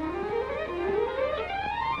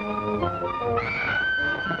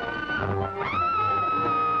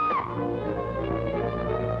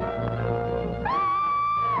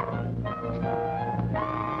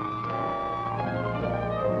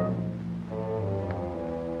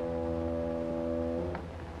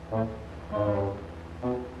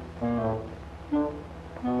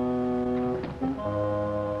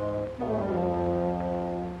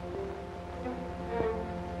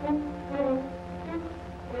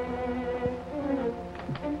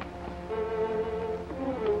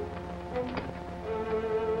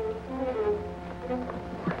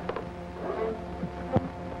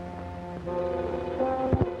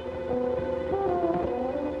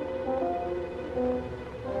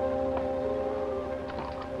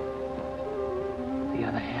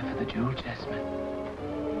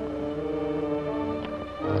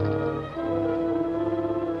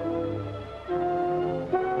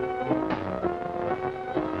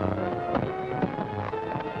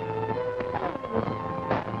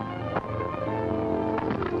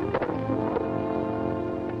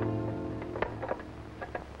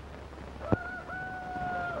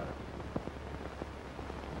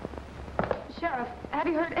 Sheriff, have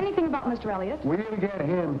you heard anything about Mr. Elliot? We'll get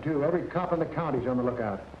him, too. Every cop in the county's on the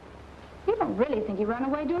lookout. You don't really think he ran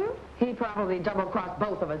away, do you? He probably double-crossed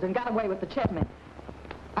both of us and got away with the chessmen.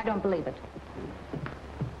 I don't believe it.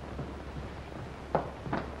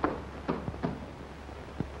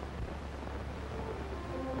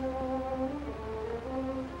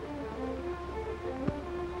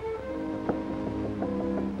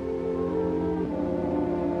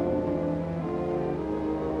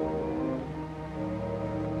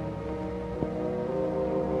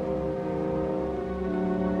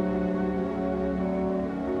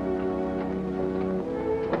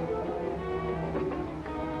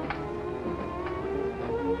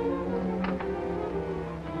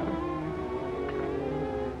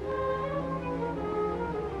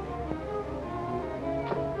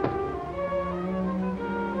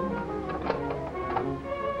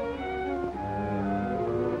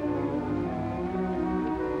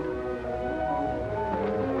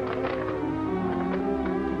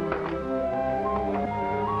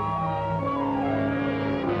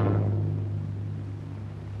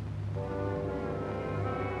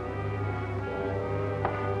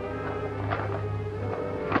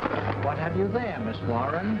 What have you there, Miss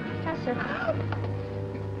Warren? Professor.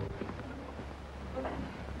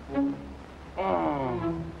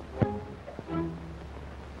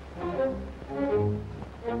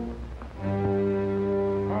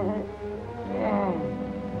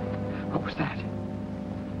 What was that?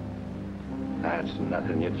 That's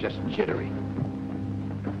nothing. You're just jittery.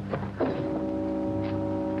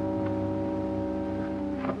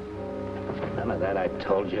 None of that, I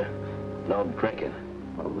told you. No drinking.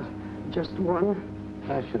 Oh, just one?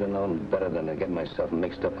 I should have known better than to get myself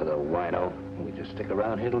mixed up with a wino. We just stick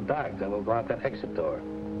around here till dark, then we'll go out that exit door.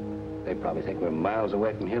 They probably think we're miles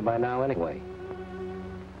away from here by now anyway.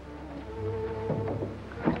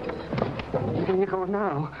 you going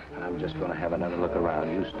now? I'm just going to have another look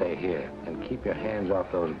around. You stay here and keep your hands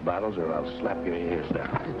off those bottles or I'll slap your ears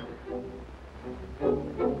down.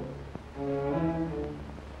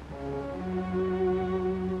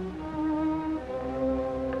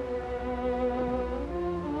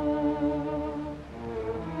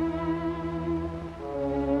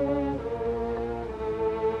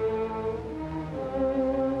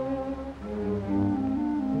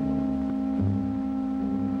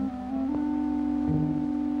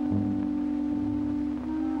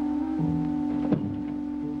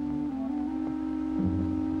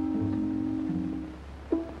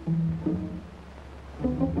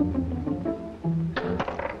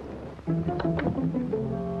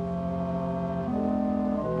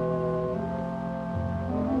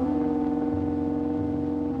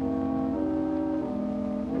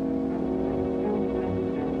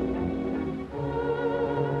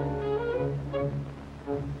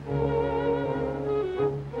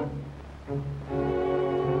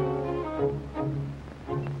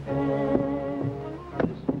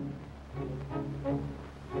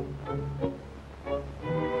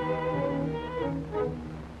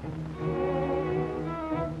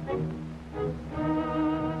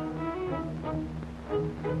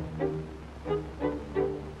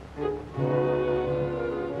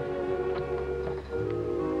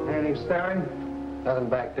 Staring? Nothing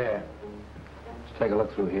back there. Let's take a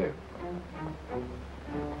look through here.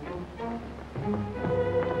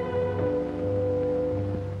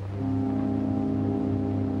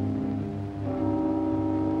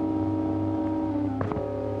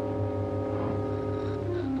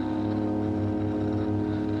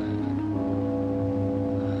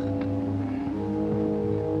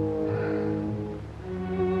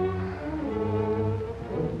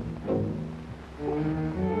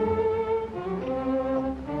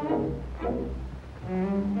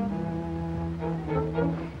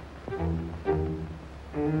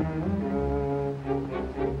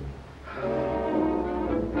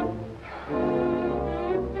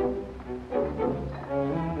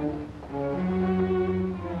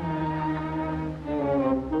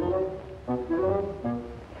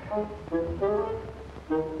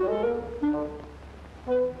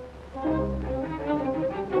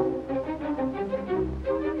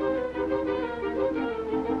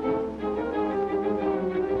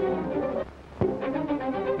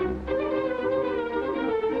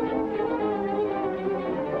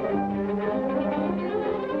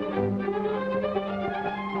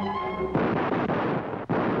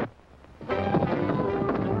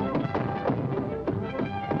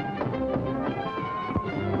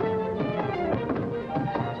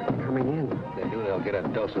 Get a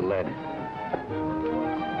dose of lead.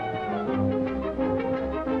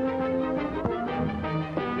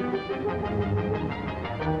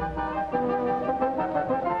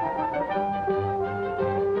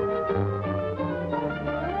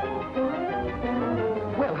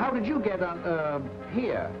 Well, how did you get on,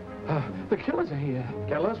 here? The killers are here.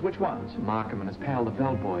 Killers? Which ones? Markham and his pal, the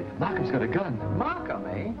bellboy. Markham's got a gun. Markham,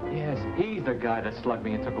 eh? Yes, he's the guy that slugged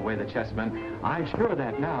me and took away the chessmen. I'm sure of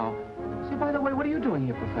that now. Say, by the way, what are you doing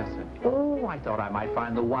here, Professor? Oh, I thought I might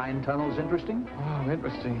find the wine tunnels interesting. Oh,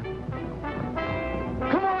 interesting.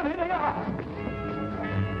 Come on, here they are!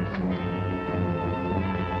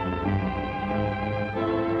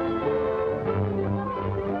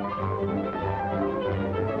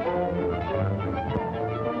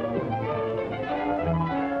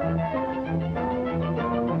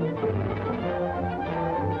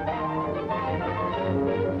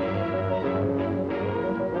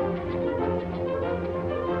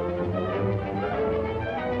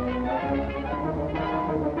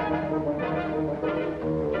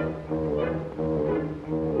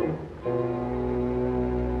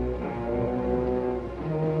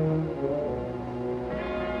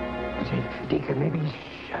 Deacon, maybe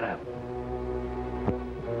shut up.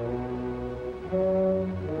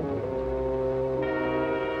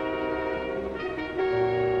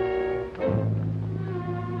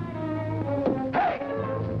 Hey!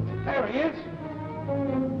 There he is!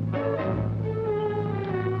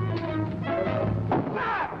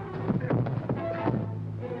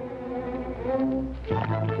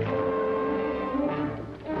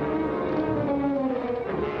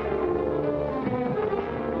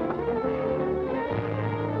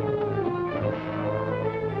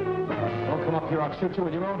 Here, I'll shoot you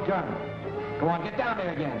with your own gun. Go on, get down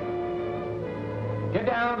there again. Get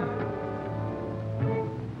down.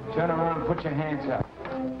 Turn around, put your hands up.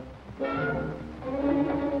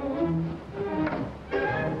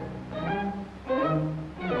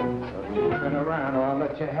 Turn around or I'll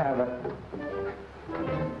let you have it.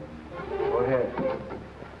 Go ahead.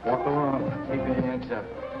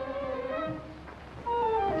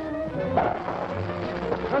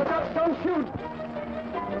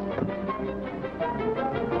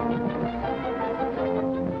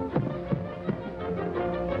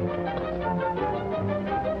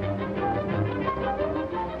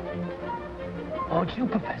 you,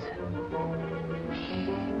 Professor.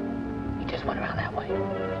 He just went around that way.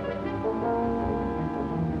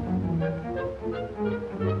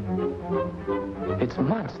 It's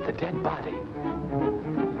Muntz, the dead body.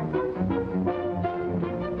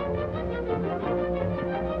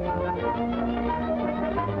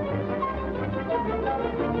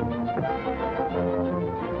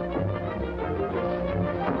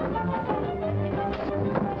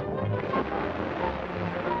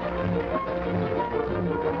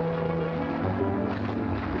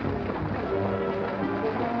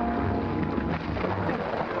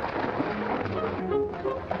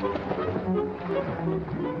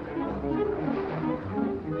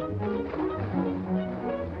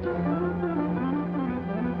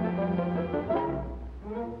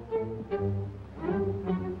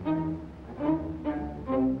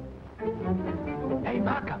 Hey,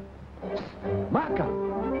 Marco.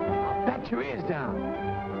 Marco. Back your ears down.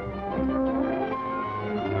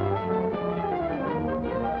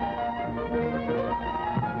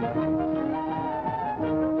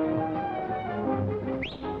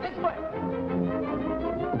 This way.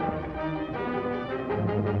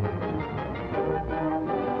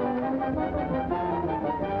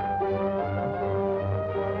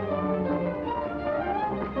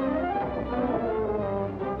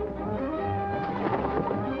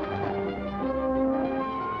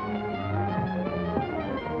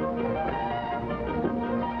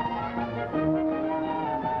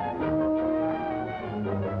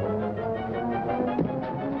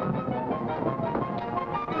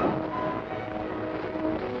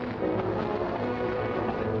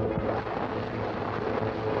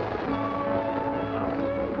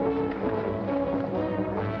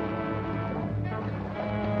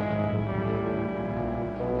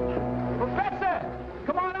 Professor!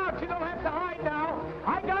 Come on out. You don't have to hide now.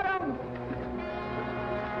 I got him.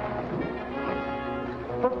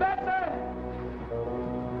 Professor!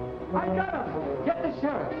 I got him. Get the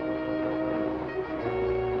sheriff.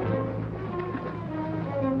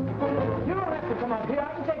 You don't have to come up here. I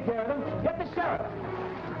can take care of him. Get the sheriff.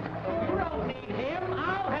 You don't need him.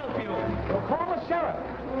 I'll help you. Well, call the sheriff.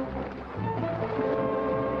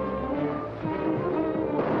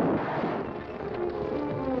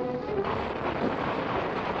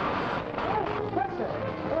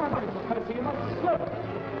 Professor, you must have slipped.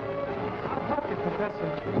 I'll help you, Professor.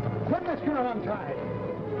 Put this girl untied.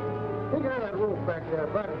 Take her to that roof back there,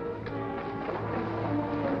 Bud.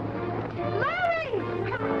 Larry!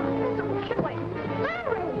 Mr. Killing!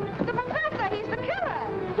 Larry! The professor, he's the killer!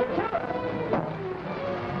 The killer!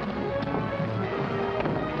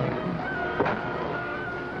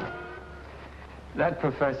 That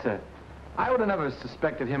professor, I would have never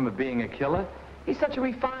suspected him of being a killer. He's such a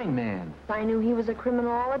refined man. I knew he was a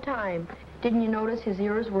criminal all the time. Didn't you notice his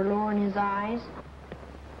ears were lower in his eyes?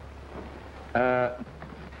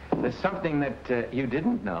 There's something that you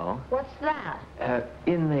didn't know. What's that?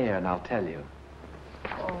 In there, and I'll tell you.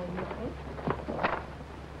 All right.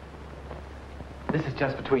 This is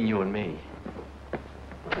just between you and me.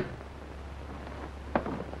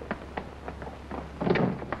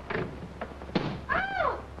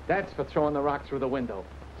 Oh! That's for throwing the rock through the window.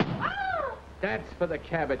 Oh! That's for the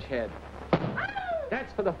cabbage head. Oh!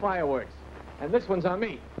 That's for the fireworks. And this one's on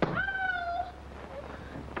me.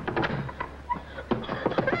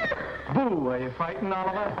 Boo, are you frightened,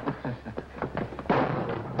 Oliver?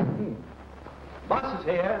 Boss is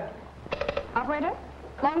here. Operator?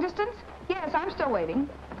 Long distance? Yes, I'm still waiting.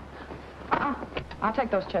 I'll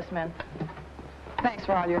take those chessmen. Thanks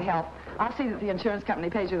for all your help. I'll see that the insurance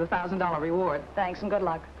company pays you the $1,000 reward. Thanks and good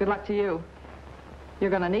luck. Good luck to you.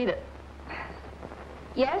 You're gonna need it.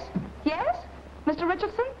 Yes? Yes? Mr.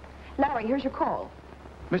 Richardson? Larry, here's your call.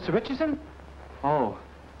 Mr. Richardson? Oh,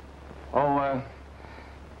 hello,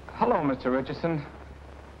 Mr. Richardson.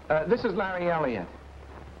 This is Larry Elliot.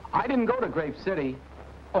 I didn't go to Grape City.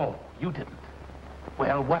 Oh, you didn't.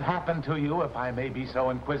 Well, what happened to you, if I may be so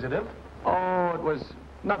inquisitive? Oh, it was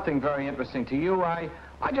nothing very interesting to you. I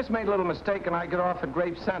just made a little mistake and I got off at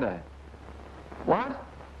Grape Center. What?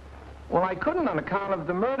 Well, I couldn't on account of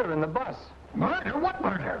the murder in the bus. Murder? What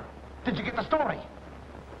murder? Did you get the story?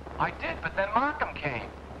 I did, but then Markham came.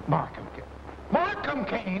 Markham came. Markham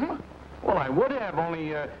came? Well, I would have,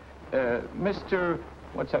 only, Mr...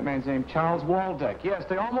 What's that man's name? Charles Waldeck. Yes,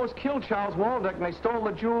 they almost killed Charles Waldeck and they stole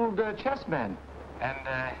the jeweled chessmen. And,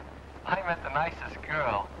 I met the nicest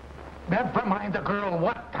girl. Never mind the girl.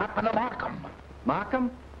 What happened to Markham?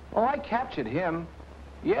 Markham? Oh, I captured him.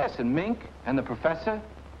 Yes, and Mink, and the professor.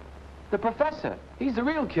 The professor. He's the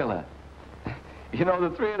real killer. You know,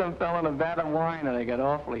 the three of them fell in a vat of wine and they got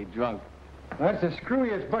awfully drunk. That's the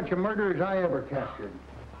screwiest bunch of murderers I ever captured.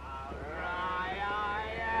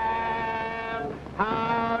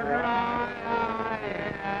 How dry I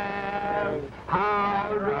am,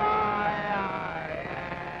 how dry I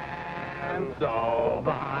am,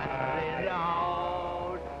 nobody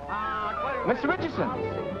knows. Mr. Richardson,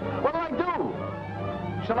 what do I do?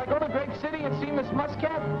 Shall I go to Grape City and see Miss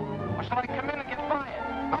Muscat? Or shall I come in and get fired?